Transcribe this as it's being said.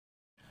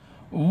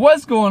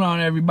What's going on,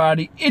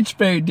 everybody? It's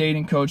Fairy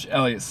Dating Coach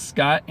Elliott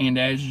Scott, and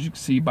as you can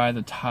see by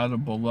the title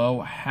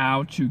below,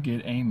 how to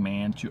get a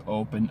man to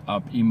open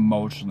up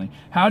emotionally.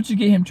 How to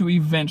get him to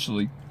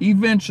eventually,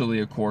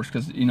 of course,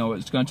 because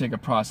it's going to take a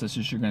process,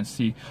 as you're going to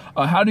see.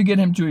 How to get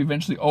him to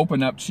eventually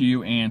open up to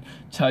you and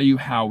tell you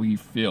how he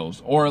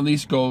feels, or at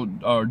least go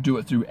or do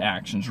it through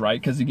actions, right?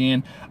 Because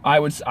again,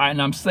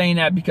 and I'm saying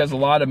that because a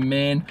lot of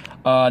men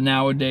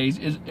nowadays,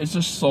 it's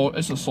a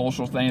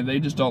social thing.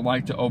 They just don't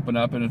like to open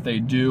up, and if they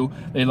do,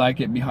 they like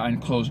it behind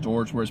closed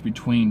doors, where it's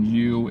between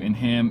you and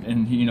him,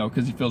 and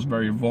because he feels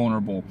very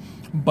vulnerable.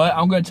 But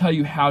I'm going to tell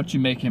you how to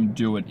make him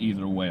do it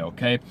either way,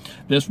 okay?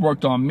 This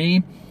worked on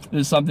me.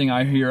 This is something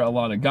I hear a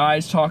lot of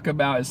guys talk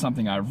about. It's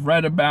something I've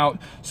read about,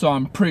 so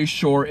I'm pretty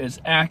sure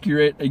it's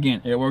accurate. Again,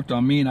 it worked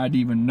on me, and I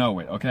didn't even know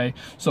it, okay?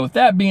 So with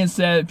that being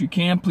said, if you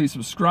can, please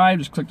subscribe.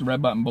 Just click the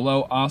red button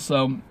below.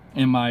 Also,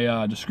 in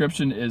my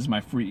description is my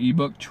free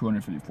ebook,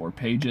 254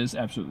 pages,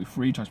 absolutely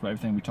free. Talks about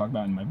everything we talk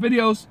about in my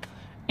videos.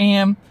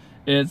 And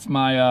it's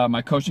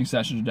my coaching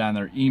sessions are down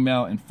there,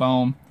 email and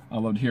phone. I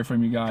love to hear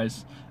from you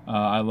guys.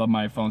 I love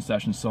my phone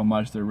sessions so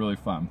much. They're really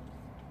fun.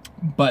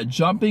 But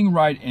jumping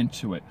right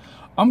into it,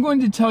 I'm going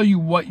to tell you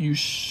what you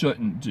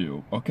shouldn't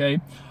do, okay?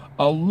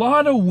 A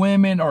lot of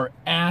women are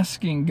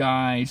asking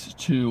guys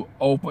to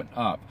open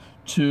up,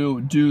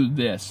 to do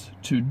this,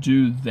 to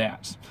do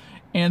that.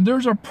 And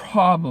there's a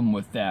problem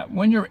with that.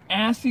 When you're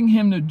asking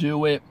him to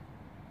do it,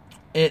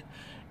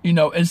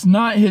 it's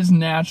not his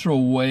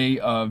natural way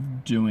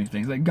of doing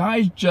things. Like,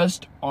 guys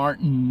just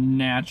aren't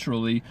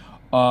naturally,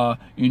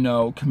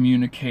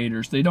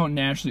 communicators. They don't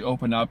naturally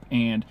open up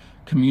and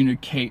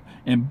communicate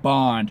and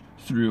bond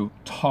through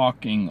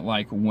talking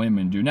like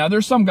women do. Now,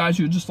 there's some guys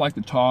who just like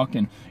to talk,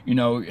 and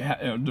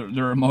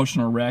they're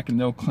emotional wreck, and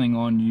they'll cling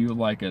on to you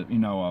like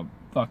a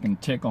fucking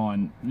tick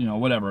on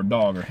whatever, a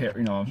dog or hair.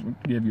 I'll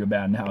give you a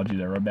bad analogy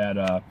there, or a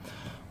bad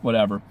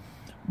whatever.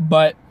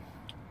 But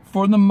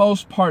for the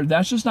most part,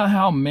 that's just not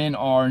how men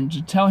are. And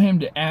to tell him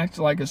to act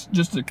like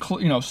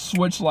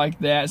switch like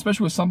that,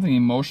 especially with something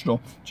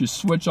emotional, just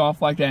switch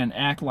off like that and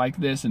act like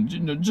this, and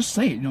just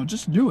say it.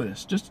 Just do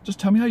this. Just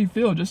tell me how you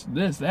feel. Just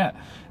this, that.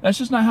 That's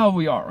just not how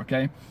we are.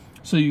 Okay,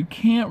 so you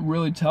can't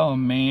really tell a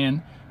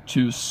man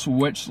to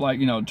switch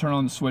turn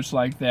on the switch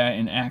like that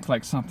and act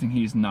like something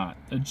he's not.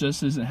 It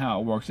just isn't how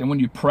it works. And when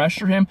you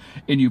pressure him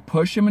and you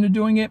push him into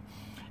doing it,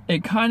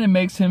 it kind of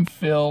makes him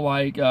feel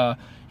like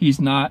he's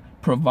not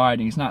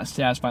providing, he's not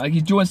satisfying, like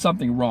he's doing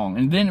something wrong.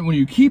 And then when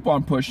you keep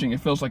on pushing, it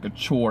feels like a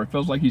chore. It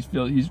feels like he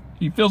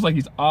feels like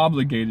he's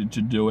obligated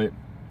to do it,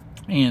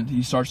 and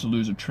he starts to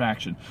lose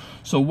attraction.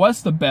 So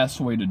what's the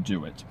best way to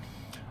do it?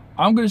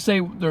 I'm going to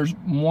say there's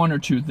one or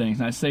two things,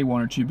 and I say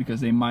one or two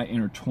because they might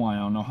intertwine.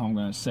 I don't know how I'm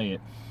going to say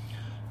it.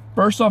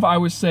 First off, I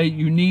would say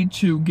you need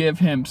to give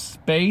him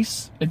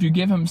space. If you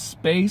give him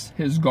space,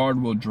 his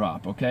guard will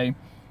drop, okay?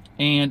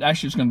 And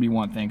actually, it's going to be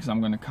one thing, because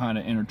I'm going to kind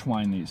of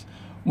intertwine these.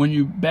 When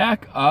you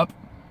back up,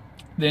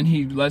 then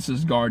he lets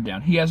his guard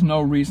down. He has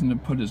no reason to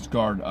put his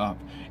guard up.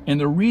 And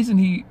the reason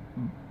he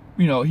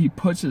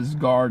puts his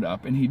guard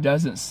up and he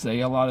doesn't say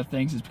a lot of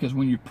things is because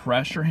when you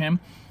pressure him,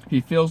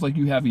 he feels like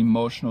you have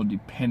emotional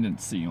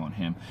dependency on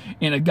him.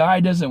 And a guy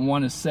doesn't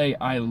want to say,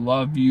 I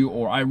love you,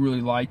 or I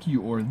really like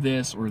you, or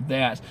this or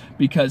that,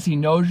 because he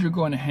knows you're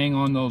going to hang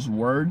on those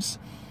words.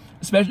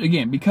 Especially,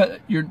 again, because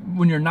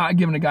when you're not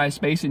giving a guy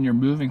space and you're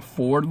moving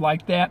forward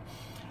like that,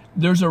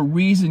 there's a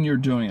reason you're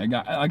doing it.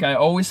 Like I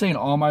always say in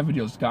all my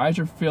videos, guys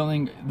are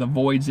filling the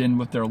voids in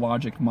with their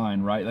logic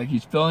mind, right? Like,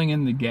 he's filling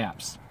in the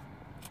gaps.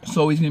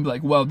 So he's going to be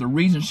like, well, the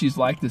reason she's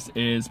like this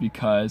is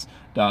because ...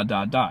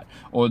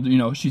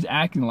 Or, she's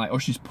acting like, or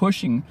she's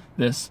pushing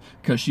this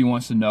because she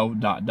wants to know ...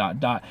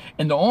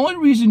 And the only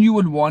reason you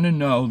would want to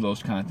know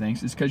those kind of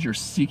things is because you're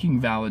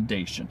seeking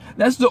validation.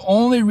 That's the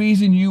only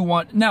reason you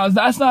want. Now,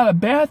 that's not a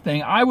bad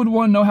thing. I would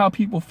want to know how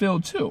people feel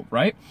too,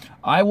 right?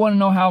 I want to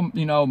know how,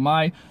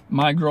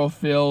 my girl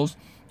feels,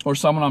 or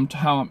someone I'm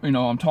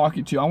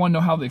talking to. I want to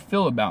know how they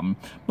feel about me.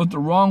 But the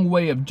wrong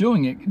way of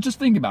doing it, just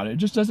think about it. It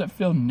just doesn't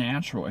feel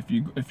natural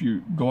if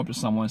you go up to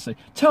someone and say,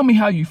 "Tell me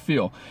how you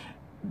feel."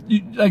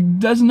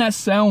 Doesn't that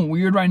sound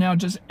weird right now?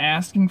 Just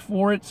asking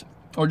for it,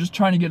 or just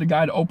trying to get a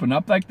guy to open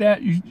up like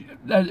that.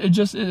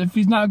 If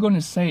he's not going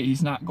to say it,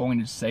 he's not going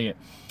to say it.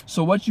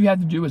 So what you have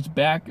to do is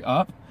back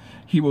up.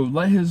 He will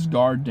let his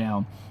guard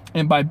down.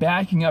 And by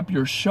backing up,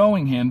 you're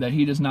showing him that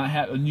you do not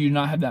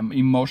have that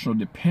emotional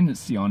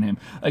dependency on him.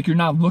 Like, you're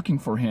not looking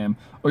for him,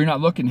 or you're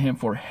not looking to him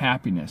for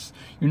happiness.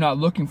 You're not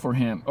looking for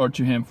him or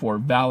to him for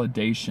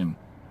validation.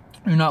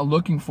 You're not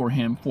looking for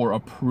him for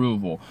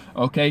approval,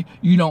 okay?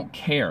 You don't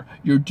care.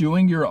 You're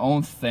doing your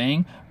own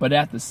thing, but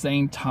at the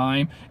same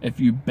time, if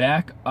you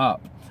back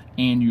up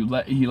and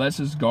he lets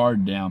his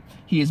guard down,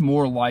 he is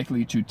more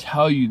likely to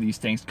tell you these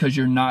things, because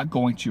you're not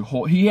going to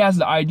hold. He has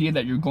the idea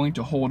that you're going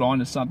to hold on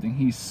to something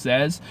he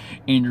says,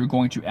 and you're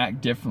going to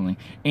act differently.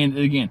 And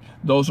again,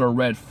 those are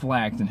red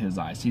flags in his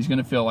eyes. He's going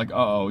to feel like,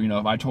 uh-oh, you know,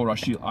 if I told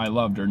her I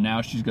loved her,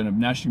 now she's gonna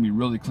be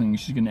really clingy,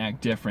 she's gonna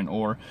act different.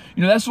 Or,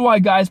 you know, that's why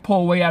guys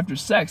pull away after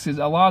sex, because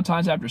a lot of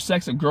times after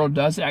sex a girl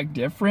does act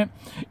different,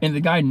 and the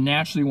guy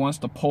naturally wants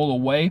to pull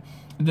away.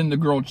 And then the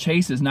girl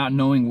chases, not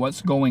knowing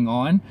what's going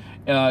on.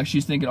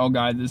 She's thinking, oh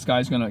God, this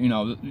guy's gonna, you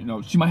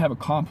know, she might have a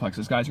complex.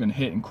 This guy's gonna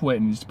hit and quit,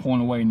 and he's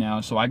pulling away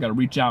now. So I gotta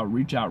reach out.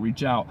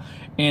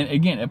 And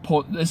again,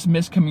 this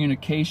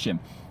miscommunication.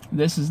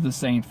 This is the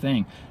same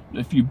thing.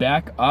 If you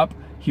back up,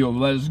 he'll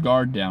let his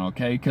guard down,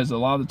 okay? Because a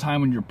lot of the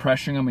time when you're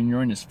pressuring him and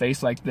you're in his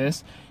face like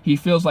this, he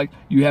feels like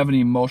you have an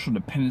emotional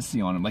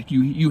dependency on him. Like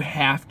you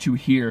have to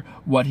hear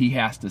what he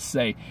has to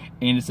say,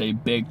 and it's a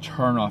big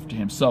turnoff to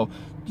him. So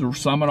to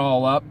sum it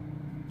all up,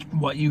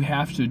 what you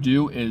have to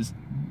do is,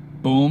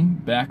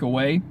 boom, back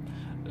away.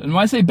 And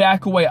when I say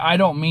back away, I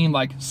don't mean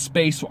like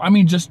space. I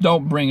mean just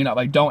don't bring it up.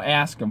 Like don't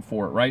ask him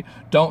for it, right?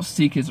 Don't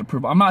seek his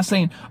approval. I'm not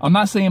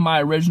saying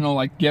my original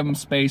like give him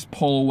space,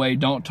 pull away,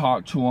 don't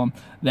talk to him,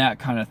 that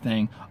kind of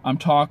thing. I'm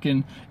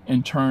talking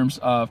in terms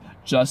of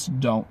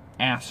just don't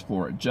ask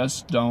for it.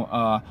 Just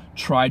don't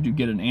try to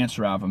get an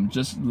answer out of him.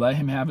 Just let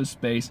him have his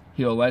space.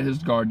 He'll let his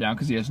guard down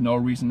because he has no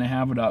reason to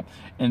have it up.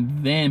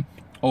 And then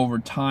over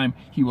time,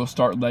 he will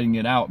start letting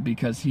it out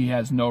because he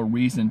has no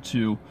reason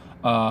to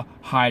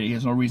hide it. He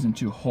has no reason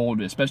to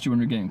hold it, especially when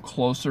you're getting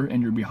closer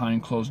and you're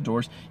behind closed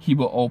doors. He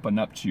will open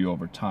up to you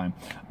over time.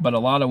 But a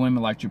lot of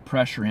women like to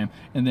pressure him,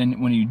 and then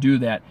when you do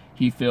that,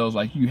 he feels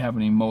like you have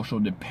an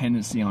emotional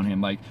dependency on him.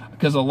 Like,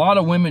 because a lot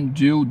of women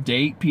do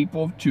date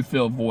people to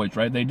fill voids,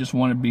 right? They just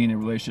want to be in a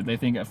relationship. They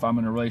think if I'm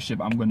in a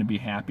relationship, I'm going to be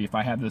happy. If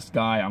I have this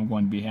guy, I'm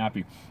going to be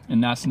happy.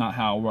 And that's not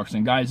how it works.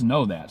 And guys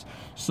know that.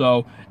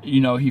 So, you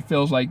know, he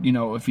feels like, you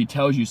know, if he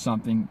tells you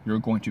something, you're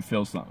going to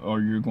feel something,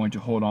 or you're going to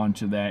hold on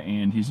to that,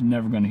 and he's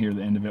never going to hear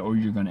the end of it, or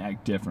you're going to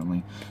act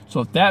differently.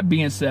 So with that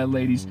being said,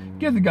 ladies,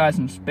 give the guy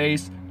some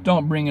space.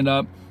 Don't bring it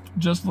up.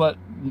 Just let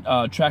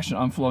attraction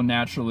unflow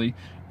naturally,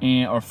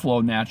 or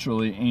flow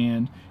naturally,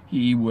 and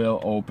he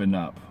will open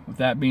up. With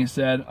that being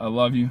said, I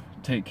love you.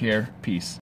 Take care. Peace.